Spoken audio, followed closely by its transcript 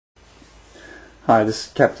Hi, this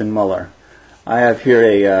is Captain Muller. I have here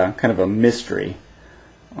a kind of a mystery.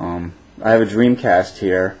 I have a Dreamcast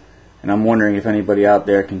here, and I'm wondering if anybody out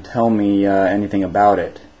there can tell me anything about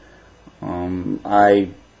it. I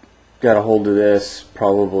got a hold of this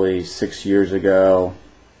probably 6 years ago.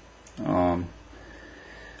 I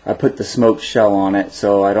put the smoked shell on it,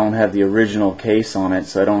 so I don't have the original case on it,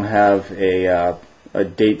 so I don't have a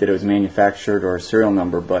date that it was manufactured or a serial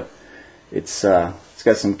number, but it's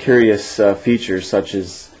got some curious features, such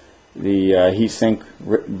as the heatsink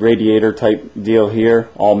radiator type deal here,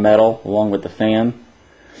 all metal, along with the fan.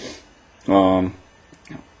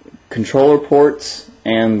 Controller ports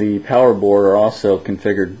and the power board are also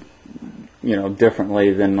configured,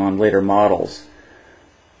 differently than on later models.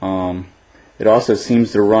 It also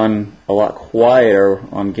seems to run a lot quieter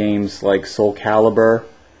on games like Soul Calibur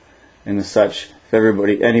and the such.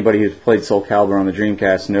 If anybody who's played Soul Calibur on the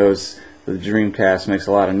Dreamcast knows that the Dreamcast makes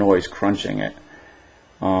a lot of noise crunching it.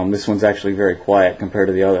 This one's actually very quiet compared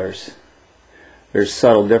to the others. There's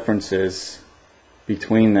subtle differences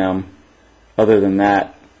between them. Other than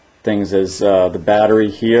that, things as the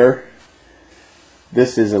battery here.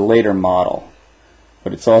 This is a later model,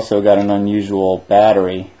 but it's also got an unusual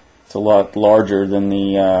battery. It's a lot larger than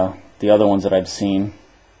the other ones that I've seen.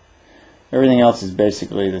 Everything else is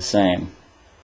basically the same.